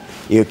like that.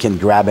 You can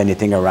grab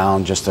anything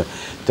around just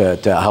to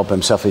help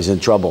himself. He's in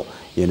trouble,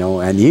 you know,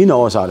 and he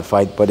knows how to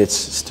fight, but it's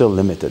still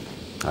limited,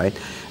 right?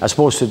 As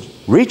opposed to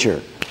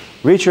Reacher.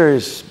 Reacher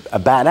is a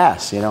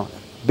badass, you know,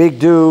 big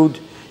dude,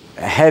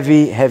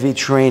 heavy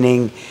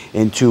training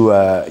into,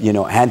 you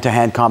know,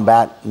 hand-to-hand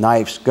combat,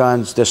 knives,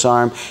 guns,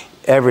 disarm,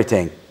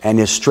 everything, and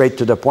is straight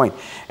to the point.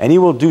 And he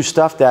will do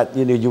stuff that,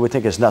 you know, you would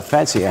think is not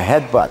fancy, a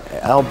headbutt,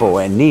 elbow,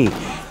 a knee,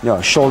 you know,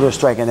 a shoulder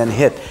strike and then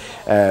hit.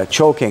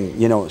 Choking,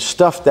 you know,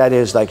 stuff that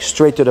is like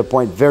straight to the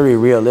point, very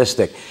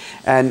realistic.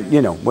 And,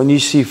 you know, when you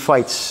see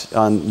fights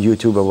on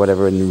YouTube or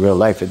whatever in real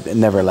life, it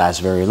never lasts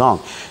very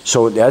long.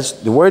 So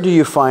that's, where do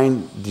you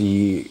find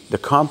the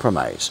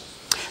compromise?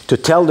 To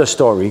tell the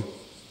story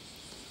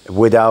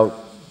without,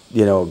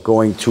 you know,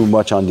 going too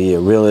much on the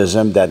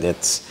realism that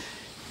it's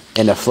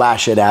in a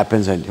flash it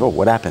happens and, oh,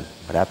 what happened?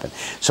 What happened?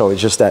 So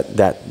it's just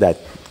that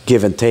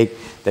give and take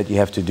that you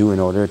have to do in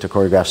order to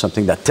choreograph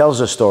something that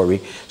tells a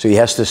story. So he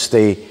has to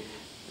stay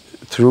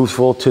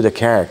truthful to the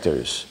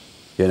characters,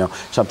 you know.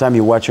 Sometimes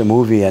you watch a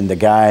movie and the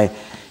guy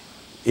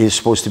is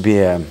supposed to be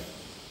a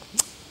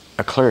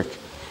clerk,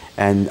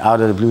 and out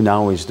of the blue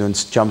now he's doing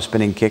jump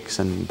spinning kicks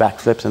and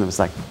backflips, and it's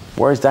like,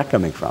 where is that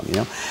coming from, you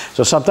know?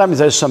 So sometimes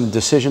there's some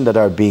decisions that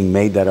are being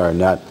made that are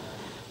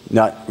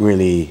not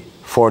really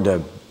for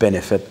the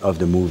benefit of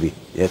the movie.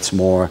 It's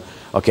more,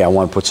 okay, I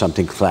want to put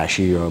something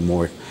flashy or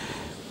more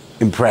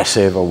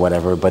impressive or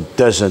whatever, but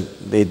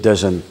it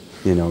doesn't,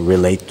 you know,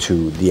 relate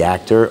to the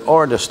actor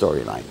or the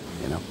storyline,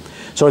 you know.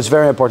 So it's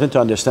very important to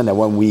understand that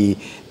when we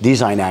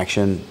design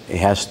action, it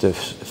has to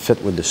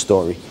fit with the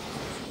story,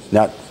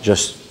 not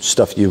just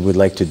stuff you would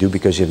like to do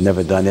because you've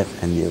never done it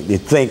and you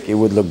think it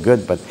would look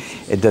good, but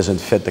it doesn't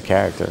fit the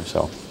character.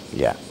 So,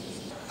 yeah.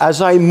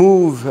 As I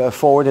move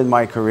forward in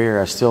my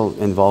career, I'm still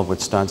involved with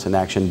stunts and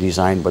action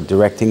design, but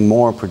directing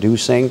more,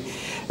 producing.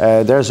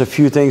 There's a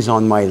few things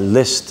on my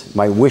list,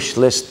 my wish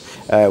list.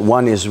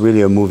 One is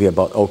really a movie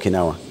about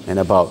Okinawa and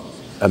about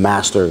a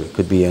master. It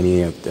could be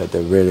any of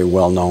the really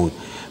well-known,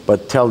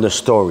 but tell the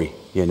story,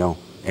 you know,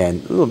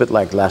 and a little bit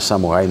like Last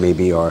Samurai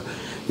maybe, or,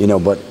 you know,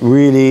 but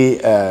really,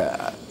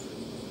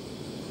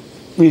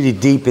 really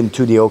deep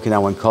into the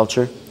Okinawan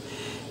culture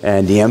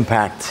and the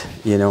impact,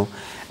 you know.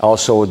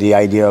 Also the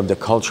idea of the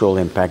cultural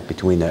impact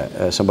between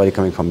somebody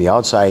coming from the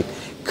outside,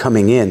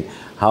 coming in,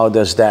 how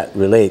does that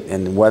relate,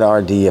 and what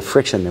are the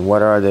friction and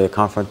what are the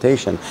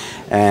confrontation,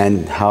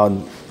 and how,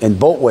 in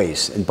both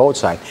ways, in both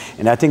sides.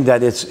 And I think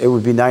that it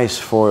would be nice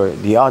for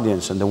the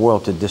audience and the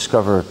world to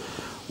discover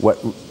what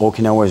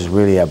Okinawa is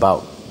really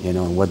about, you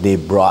know, what they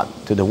brought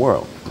to the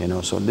world, you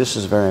know. So this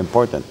is very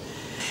important.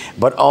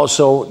 But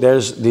also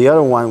there's the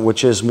other one,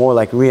 which is more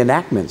like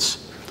reenactments.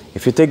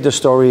 If you take the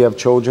story of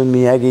Chojun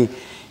Miyagi,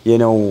 you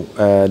know,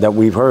 that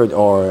we've heard,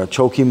 or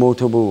Choki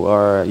Motobu,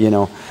 or, you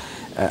know,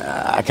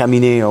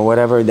 Akamine, or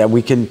whatever, that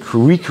we can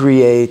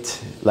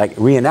recreate, like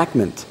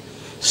reenactment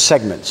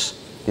segments,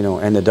 you know,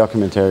 in the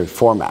documentary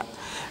format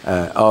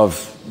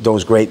of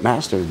those great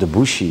masters, the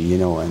Bushi, you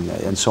know,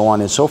 and so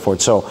on and so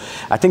forth. So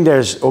I think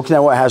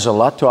Okinawa has a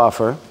lot to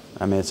offer.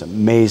 I mean, it's an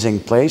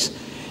amazing place,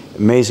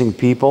 amazing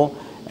people,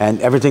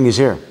 and everything is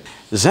here.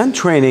 Zen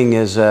training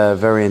is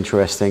very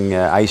interesting.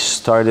 I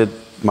started,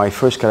 my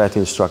first karate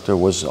instructor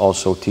was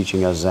also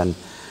teaching us Zen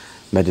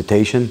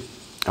meditation.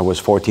 I was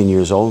 14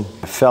 years old.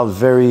 I felt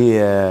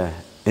very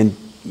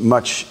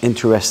much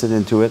interested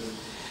into it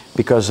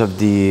because of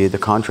the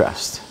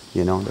contrast,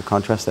 you know, the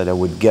contrast that I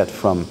would get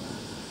from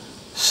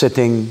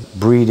sitting,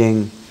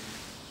 breathing,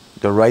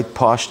 the right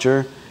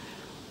posture,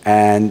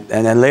 and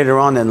then later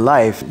on in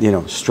life, you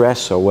know,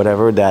 stress or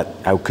whatever, that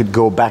I could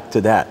go back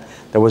to that.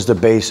 That was the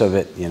base of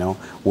it, you know,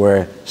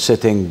 where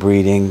sitting,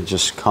 breathing,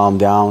 just calm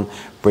down,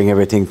 bring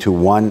everything to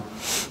one.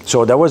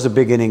 So that was the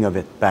beginning of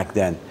it back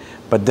then.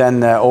 But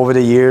then over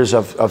the years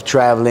of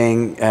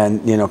traveling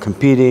and, you know,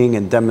 competing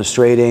and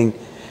demonstrating,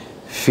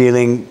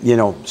 feeling, you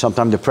know,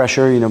 sometimes the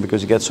pressure, you know,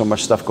 because you get so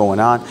much stuff going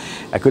on,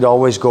 I could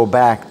always go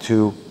back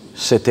to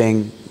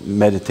sitting,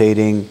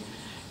 meditating,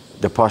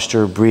 the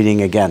posture,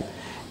 breathing again.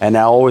 And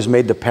I always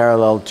made the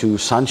parallel to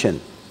Sanshin.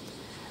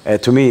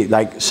 To me,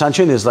 like,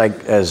 Sanshin is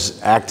like as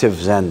active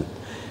Zen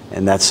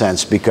in that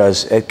sense,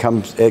 because it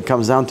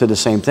comes down to the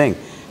same thing.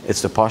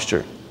 It's the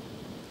posture,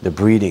 the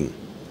breathing,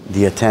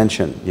 the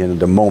attention, you know,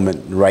 the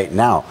moment right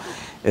now.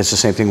 It's the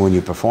same thing when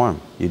you perform.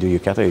 You do your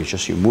kata,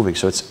 you're moving.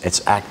 So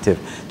it's active.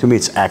 To me,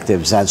 it's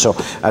active Zen. So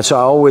I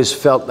always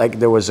felt like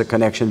there was a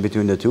connection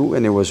between the two,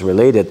 and it was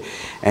related.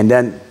 And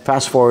then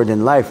fast forward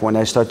in life, when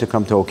I start to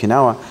come to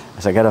Okinawa, I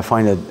said, I gotta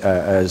find a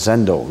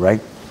Zendo,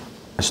 right?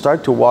 I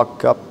start to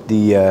walk up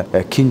the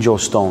Kinjo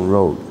Stone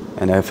Road.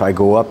 And if I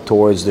go up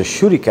towards the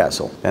Shuri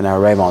Castle, and I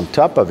arrive on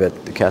top of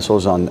it, the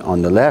castle's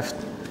on the left,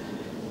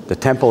 the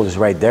temple is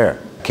right there.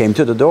 Came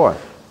to the door,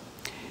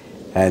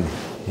 and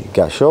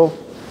Gasho,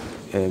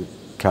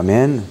 come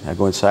in, I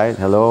go inside,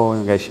 hello,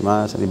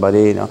 gaishimasu,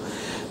 anybody, you know,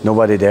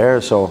 nobody there,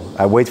 so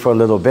I wait for a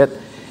little bit,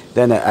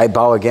 then I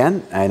bow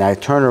again, and I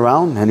turn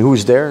around, and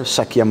who's there?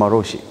 Sakiyama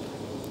Roshi.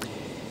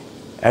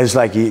 It's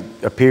like he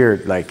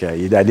appeared, like I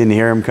didn't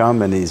hear him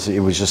come, and it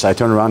was just, I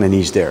turn around and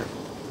he's there.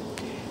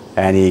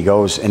 And he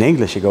goes, in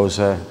English, he goes,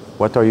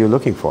 what are you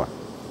looking for?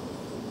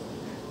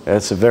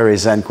 That's a very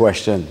Zen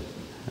question.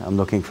 I'm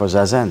looking for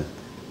Zazen.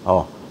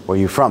 Oh, where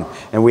are you from?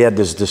 And we had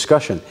this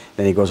discussion.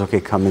 Then he goes,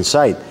 okay, come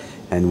inside.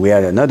 And we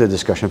had another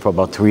discussion for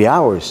about 3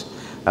 hours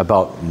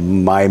about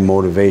my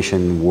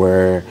motivation,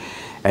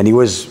 and he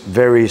was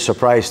very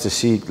surprised to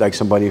see like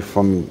somebody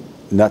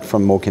not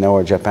from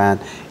Okinawa, Japan,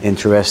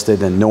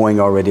 interested and knowing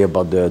already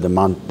about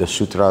the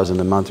sutras and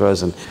the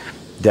mantras, and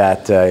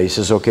that he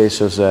says, okay,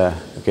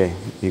 okay,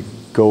 you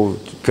go,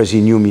 because he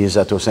knew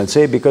Miyazato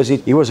Sensei, because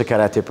he was a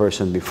karate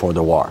person before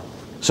the war.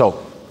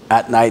 So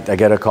at night I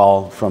get a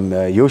call from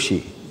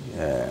Yoshi.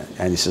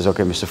 And he says,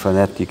 okay, Mr.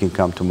 Frenette, you can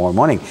come tomorrow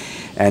morning.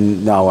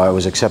 And now I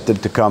was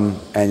accepted to come,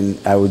 and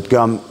I would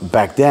come.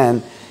 Back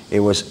then,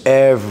 it was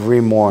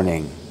every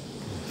morning,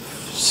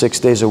 6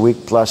 days a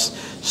week, plus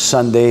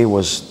Sunday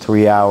was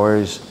 3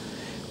 hours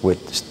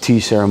with tea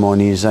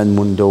ceremonies and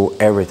mundo,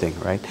 everything,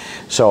 right?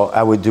 So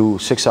I would do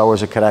 6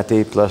 hours of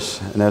karate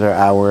plus another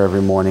hour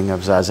every morning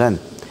of Zazen.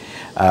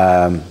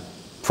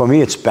 For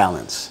me, it's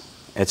balance.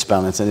 It's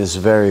balance, and it's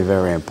very,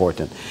 very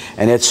important.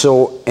 And it's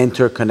so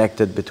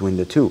interconnected between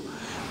the two.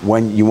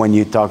 When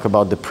you talk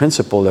about the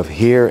principle of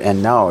here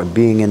and now,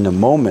 being in the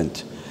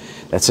moment,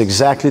 that's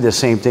exactly the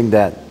same thing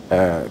that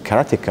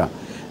karateka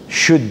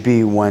should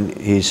be when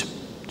he's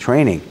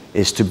training,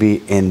 is to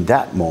be in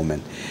that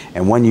moment.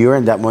 And when you're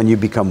in that moment, you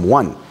become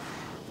one.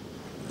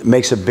 It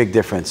makes a big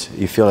difference.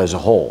 You feel as a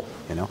whole,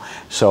 you know.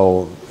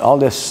 So all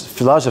this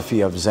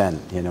philosophy of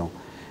Zen, you know,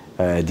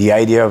 the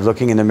idea of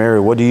looking in the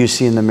mirror, what do you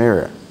see in the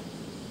mirror?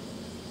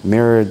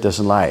 Mirror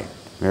doesn't lie.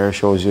 Mirror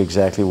shows you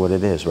exactly what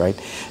it is, right?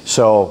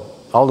 So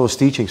all those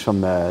teachings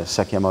from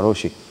Sakiyama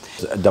Roshi,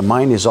 the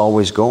mind is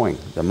always going.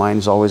 The mind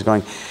is always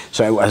going.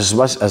 So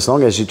as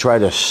long as you try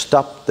to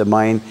stop the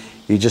mind,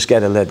 you just got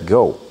to let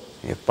go.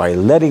 If by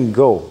letting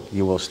go,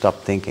 you will stop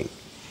thinking.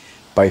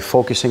 By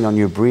focusing on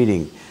your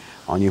breathing,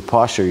 on your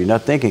posture, you're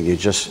not thinking, you're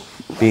just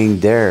being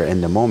there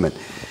in the moment.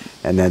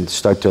 And then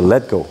start to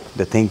let go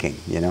the thinking,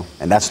 you know.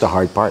 And that's the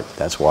hard part.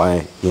 That's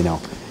why, you know,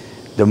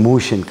 the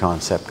Mushin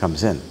concept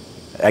comes in.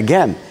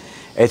 Again,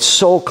 it's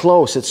so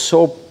close, it's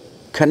so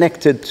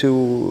connected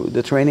to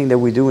the training that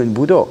we do in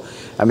Budo.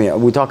 I mean,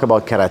 we talk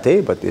about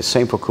karate, but the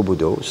same for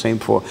Kobudo, same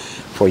for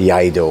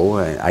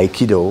Yaido and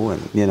Aikido,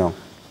 and you know,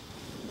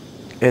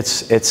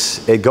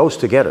 it goes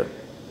together.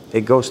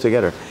 It goes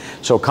together.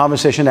 So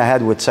conversation I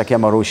had with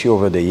Sakiyama Roshi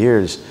over the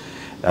years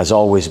has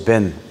always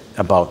been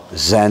about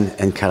Zen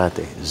and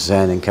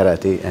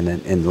karate, and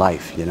then in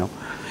life, you know.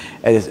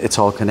 And it's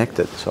all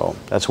connected. So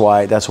that's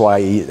why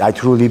I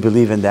truly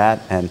believe in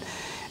that, and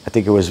I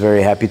think I was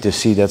very happy to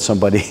see that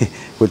somebody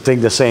would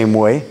think the same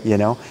way, you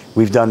know.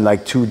 We've done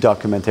like 2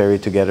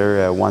 documentaries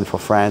together, one for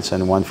France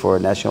and one for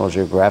National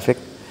Geographic,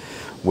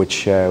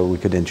 which we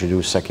could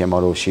introduce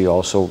Sakyamoto Oshi,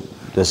 also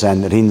the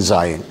Zen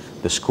Rinzai,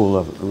 the school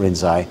of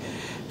Rinzai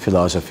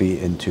philosophy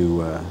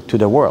into to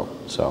the world.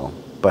 So,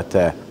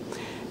 but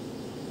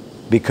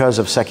because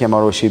of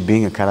Sakyamoto Oshi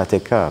being a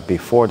karateka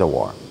before the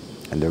war,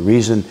 and the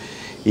reason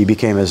he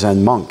became a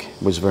Zen monk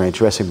was very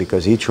interesting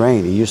because he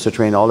used to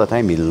train all the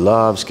time. He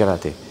loves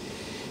karate.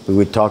 We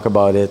would talk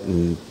about it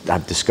and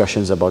have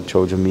discussions about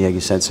Chojo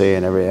Miyagi sensei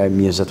and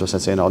Miyazato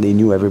sensei and all. He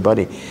knew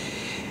everybody.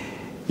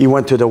 He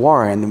went to the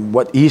war, and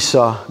what he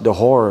saw, the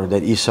horror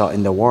that he saw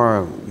in the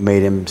war,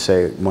 made him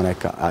say, when I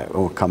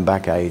come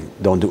back, I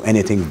don't do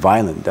anything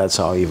violent. That's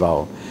how he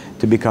vowed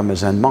to become a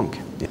Zen monk.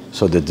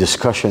 So the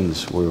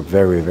discussions were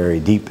very, very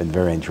deep and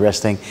very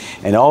interesting,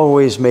 and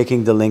always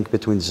making the link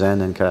between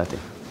Zen and karate.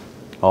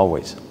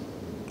 Always.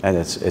 And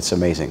it's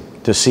amazing.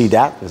 To see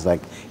that, it's like,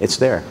 it's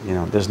there, you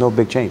know, there's no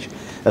big change.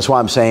 That's why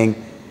I'm saying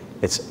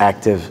it's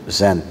active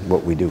Zen,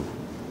 what we do.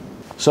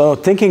 So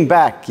thinking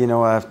back, you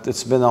know,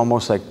 it's been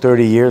almost like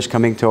 30 years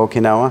coming to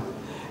Okinawa,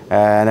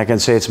 and I can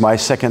say it's my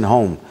second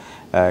home.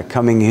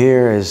 Coming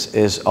here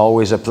is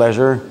always a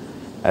pleasure.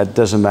 It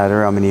doesn't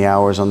matter how many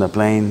hours on the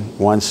plane.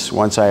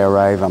 Once I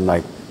arrive, I'm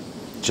like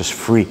just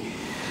free.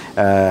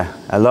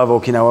 I love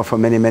Okinawa for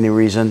many, many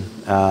reasons.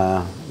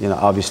 You know,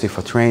 obviously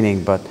for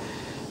training, but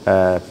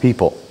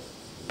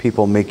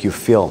people make you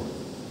feel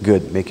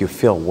good, make you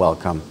feel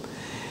welcome.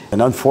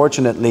 And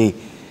unfortunately,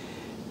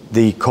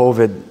 the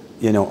COVID,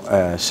 you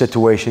know,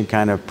 situation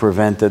kind of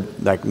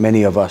prevented, like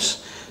many of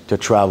us, to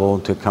travel,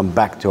 to come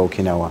back to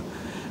Okinawa.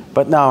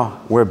 But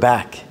now we're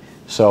back.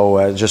 So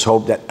I just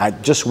hope that, I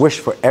just wish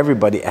for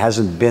everybody who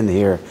hasn't been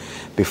here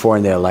before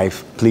in their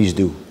life, please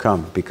do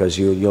come, because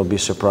you'll be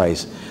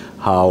surprised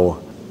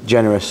how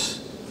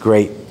generous,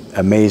 great,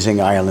 amazing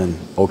island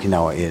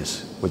Okinawa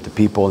is, with the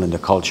people and the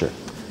culture.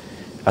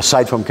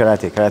 Aside from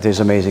karate, karate is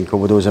amazing,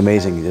 Kobudo is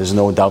amazing, there's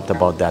no doubt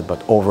about that,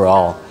 but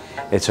overall,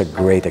 it's a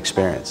great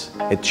experience.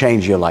 It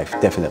changed your life,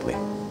 definitely.